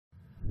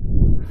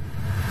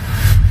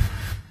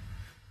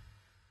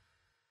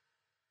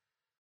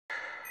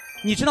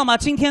你知道吗？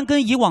今天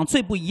跟以往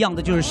最不一样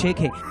的就是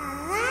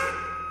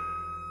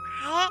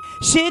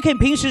Shanking。Shanking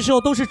平时时候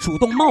都是主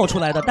动冒出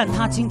来的，但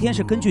他今天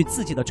是根据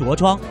自己的着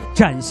装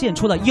展现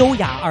出了优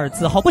雅二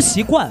字，好不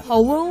习惯。好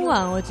温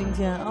婉哦，今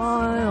天，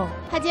哎呦，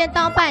他今天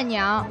当伴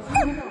娘，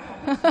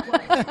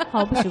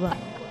好不习惯。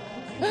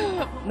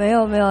没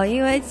有，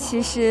因为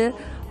其实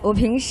我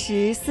平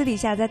时私底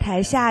下在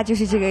台下就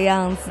是这个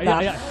样子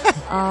的。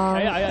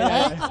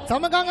咱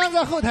们刚刚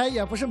在后台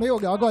也不是没有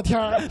聊过天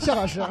儿，谢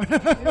老师。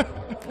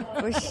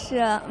不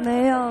是，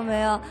没有，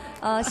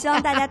希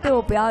望大家对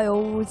我不要有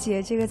误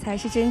解，这个才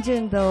是真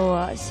正的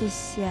我，谢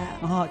谢。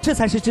啊，这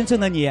才是真正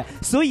的你，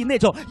所以那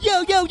种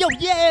yo yo yo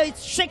yeah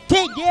shake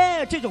it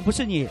yeah 这种不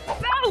是你。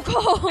爆口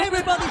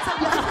 ，everybody 怎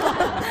样？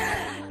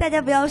大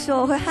家不要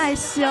说我会害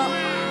羞。笑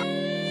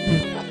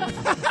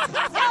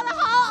得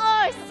好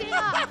恶心啊！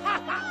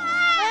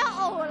我要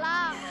呕了，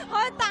我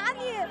要打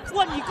你！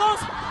哇，你刚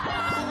才。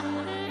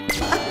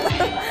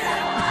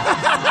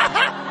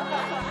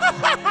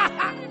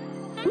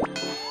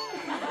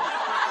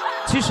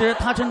其实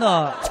他真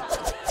的，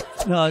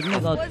那个。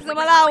我怎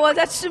么了？我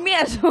在吃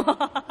面是吗？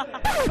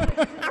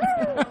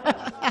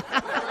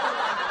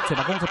嘴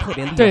巴功夫特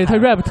别厉害。对他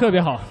rap 特别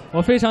好，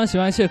我非常喜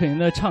欢谢可寅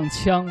的唱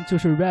腔，就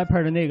是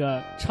rapper 的那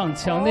个唱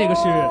腔，那个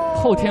是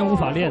后天无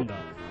法练的，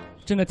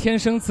真的天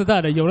生自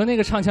带的。有了那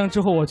个唱腔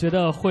之后，我觉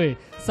得会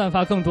散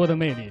发更多的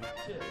魅力。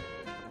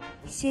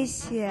谢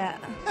谢。